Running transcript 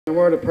A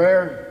word of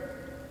prayer.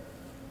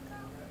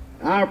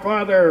 Our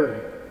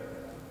Father,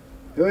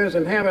 who is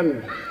in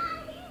heaven,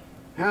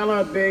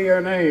 hallowed be your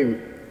name.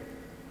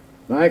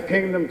 Thy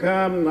kingdom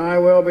come, thy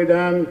will be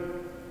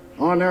done,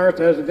 on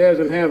earth as it is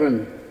in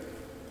heaven.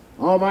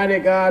 Almighty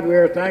God, we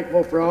are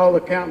thankful for all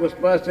the countless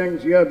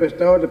blessings you have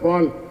bestowed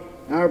upon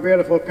our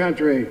beautiful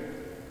country,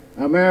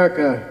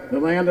 America, the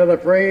land of the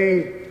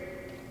free,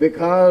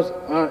 because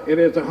it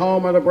is the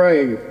home of the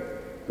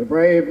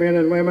brave men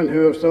and women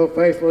who have so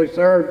faithfully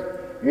served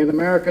in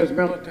America's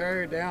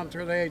military down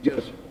through the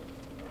ages.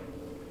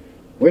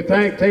 We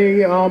thank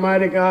Thee,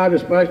 Almighty God,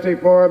 especially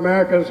for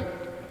America's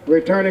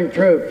returning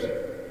troops,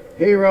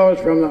 heroes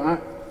from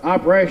the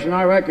Operation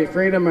Iraqi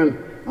Freedom and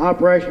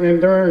Operation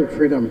Enduring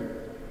Freedom,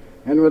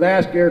 and would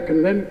ask your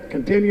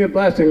continued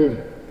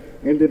blessing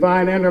in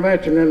divine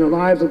intervention in the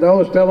lives of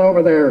those still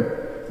over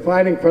there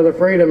fighting for the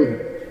freedom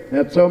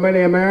that so many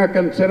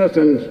American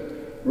citizens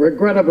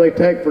regrettably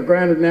take for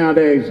granted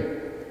nowadays.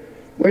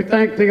 We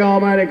thank Thee,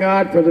 Almighty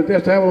God, for the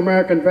disabled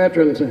American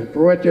veterans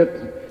for which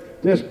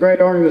this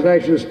great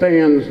organization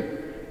stands.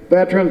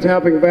 Veterans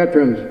helping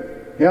veterans,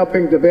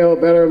 helping to build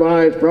better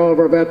lives for all of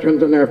our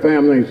veterans and their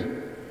families.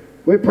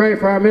 We pray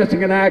for our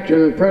missing in action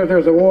and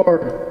prisoners of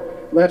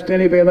war, lest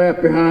any be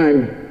left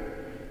behind.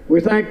 We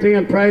thank Thee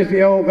and praise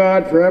Thee, O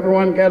God, for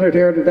everyone gathered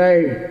here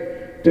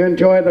today to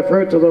enjoy the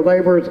fruits of the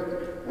labors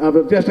of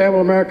the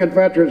Disabled American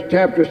Veterans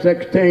Chapter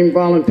 16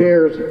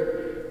 volunteers.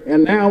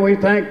 And now we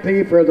thank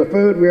Thee for the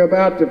food we are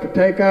about to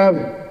partake of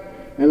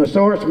and the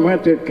source from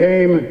whence it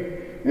came.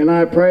 And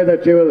I pray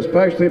that you will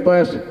especially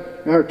bless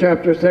our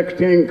Chapter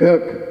 16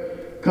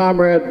 cook,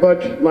 Comrade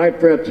Butch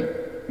Lightfritz,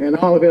 and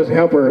all of his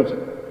helpers.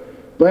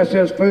 Bless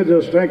his food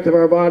to the strength of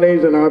our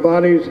bodies and our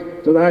bodies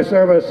to Thy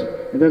service,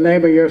 in the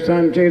name of your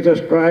Son, Jesus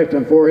Christ,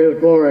 and for His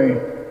glory.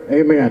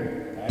 Amen.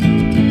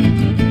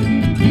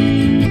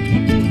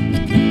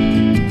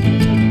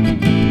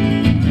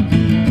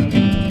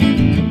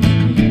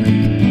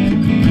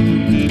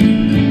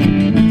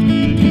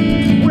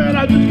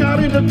 I just got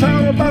into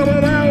town about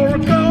an hour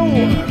ago.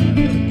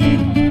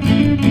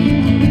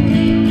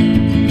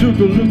 Took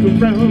a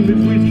look around me,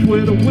 which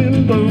way the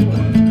window.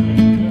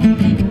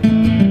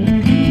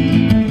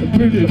 A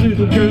pretty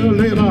little girl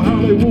in a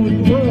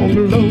Hollywood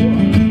bungalow.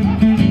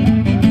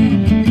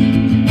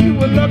 You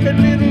a lucky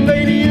little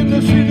lady in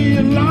the city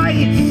of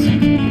lights.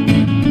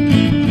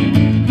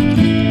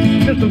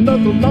 Just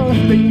another lost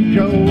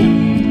angel.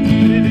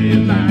 City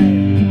of lights.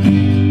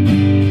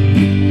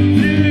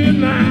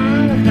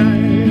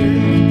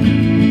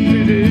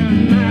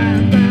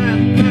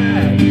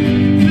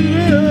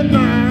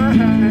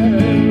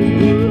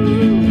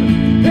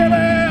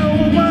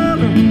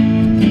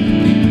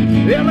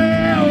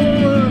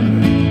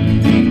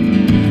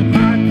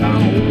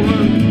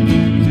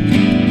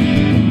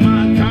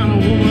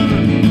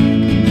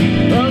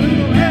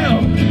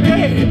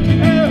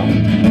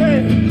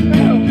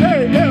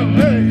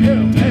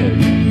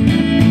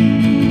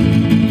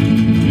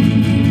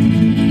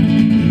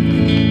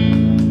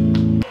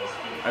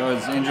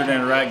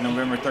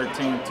 November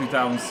 13,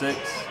 2006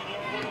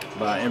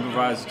 by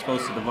improvised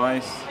explosive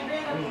device.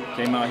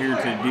 Came out here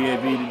to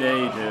DAV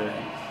today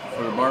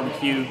for the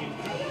barbecue,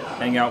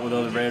 hang out with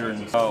other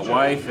veterans.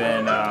 Wife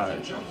and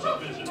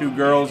 2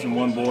 girls and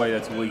 1 boy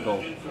that's a week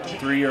old. A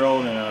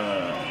 3-year-old and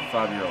a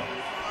 5-year-old.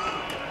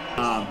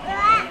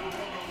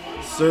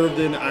 Served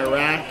in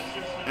Iraq,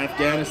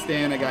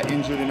 Afghanistan. I got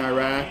injured in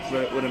Iraq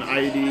with an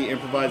IED,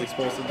 improvised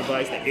explosive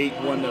device, the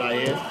 8-1 that I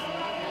hit.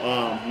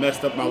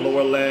 Messed up my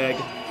lower leg,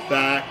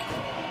 back,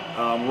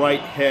 right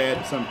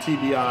head, some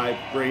TBI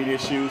brain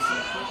issues.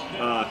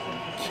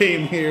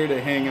 Came here to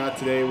hang out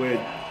today with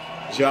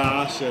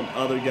Josh and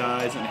other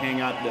guys and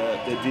hang out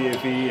the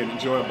DAV and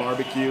enjoy a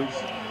barbecue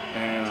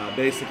and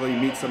basically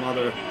meet some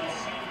other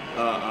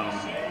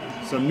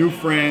some new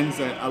friends.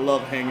 And I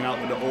love hanging out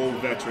with the old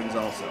veterans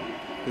also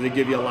because they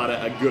give you a lot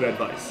of good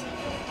advice.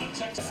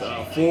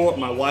 So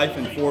my wife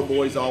and 4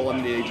 boys, all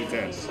under the age of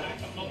 10.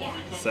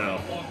 So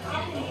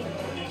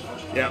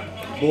yeah,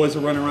 boys are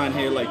running around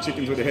here like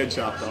chickens with their head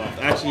chopped off.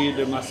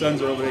 Actually, my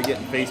sons are over there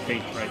getting face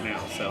paint right now,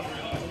 so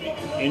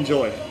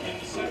enjoy.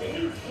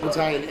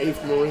 Battalion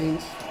 8th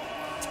Marines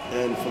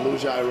in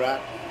Fallujah, Iraq,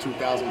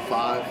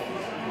 2005.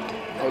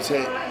 I was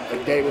hit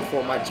a day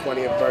before my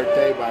 20th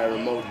birthday by a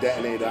remote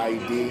detonated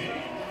IED.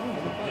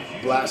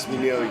 Blasted me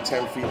nearly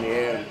 10 feet in the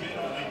air.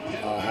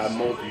 Had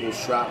multiple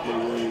shrapnel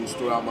wounds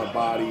throughout my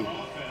body.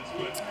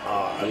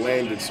 I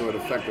landed, so it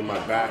affected my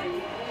back.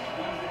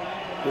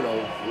 You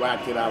know,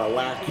 whacked it out of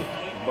whack.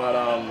 But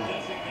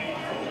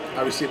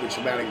I received a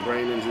traumatic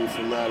brain injury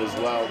from that as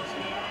well.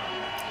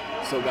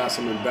 Still got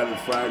some embedded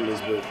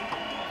fragments, but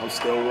I'm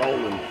still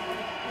rolling.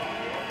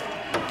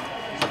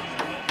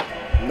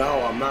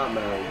 No, I'm not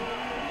married.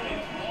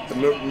 The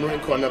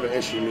Marine Corps never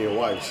issued me a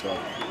wife, so.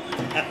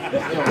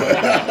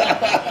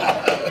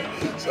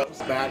 So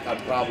back,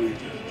 I'd probably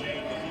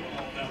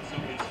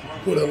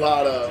put a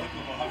lot of,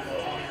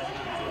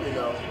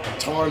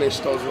 tarnish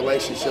those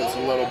relationships a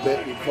little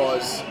bit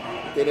because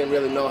they didn't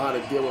really know how to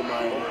deal with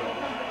my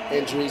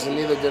injuries, and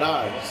neither did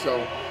I.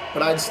 So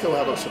but I still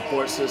have a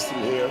support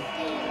system here.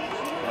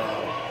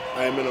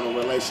 I am in a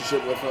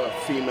relationship with a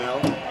female,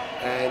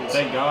 and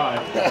Thank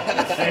God.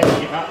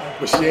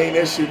 but she ain't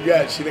issued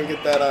yet. She didn't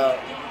get that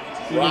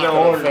rock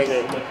on her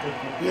finger.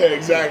 Yeah,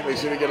 exactly.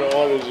 She didn't get her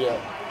orders yet.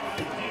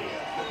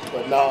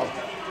 But no,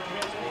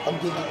 I'm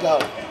good to go.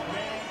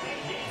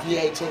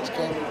 VA takes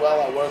care of me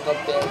well. I work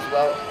up there as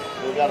well.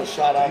 We got a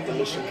shout out to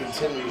Mission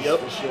Continues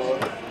for sure.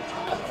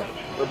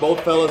 We're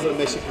both fellows at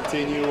Mission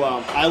Continue.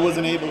 I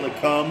wasn't able to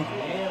come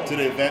to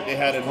the event they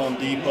had at Home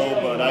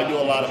Depot, but I do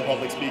a lot of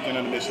public speaking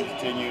on the Mission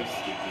Continues.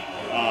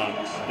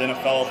 Been a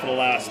fellow for the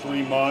last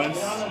 3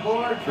 months.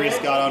 Chris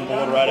got on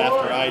board right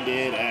after I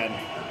did, and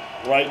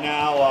right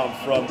now,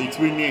 from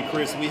between me and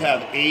Chris, we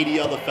have 80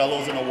 other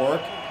fellows in the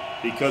work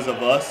because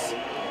of us.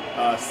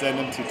 Send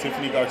them to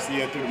Tiffany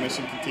Garcia through the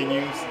Mission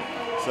Continues.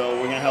 So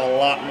we're gonna have a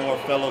lot more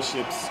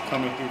fellowships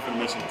coming through for the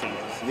Mission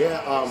Continues.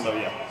 Yeah. So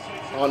yeah.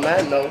 On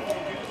that note,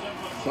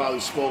 probably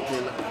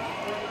spoken.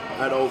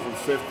 Had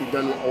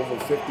done over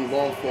 50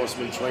 law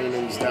enforcement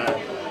trainings that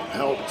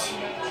helped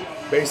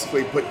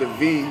basically put the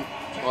V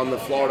on the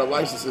Florida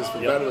licenses for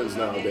veterans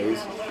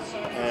nowadays.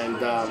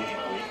 And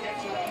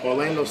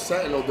Orlando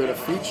Sentinel did a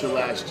feature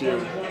last year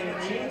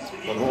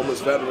on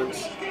homeless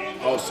veterans.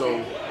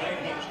 Also,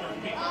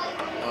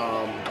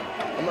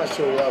 I'm not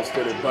sure who else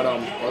did it, but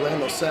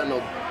Orlando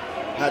Sentinel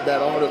had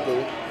that article,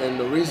 and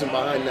the reason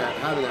behind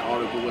having that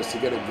article was to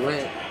get a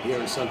grant here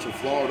in Central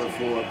Florida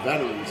for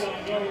veterans.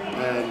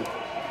 And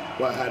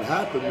what had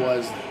happened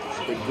was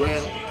the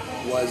grant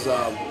was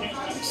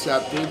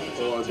accepted,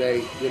 or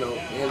they,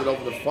 handed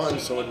over the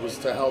funds, so it was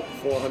to help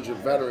 400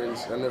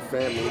 veterans and their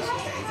families,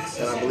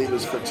 and I believe it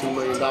was for $2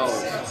 million.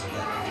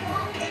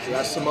 So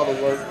that's some other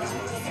work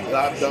that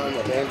I've done,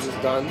 that Andrew's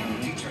done.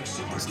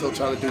 Still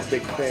trying to do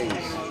big things.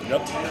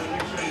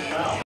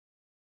 Yep.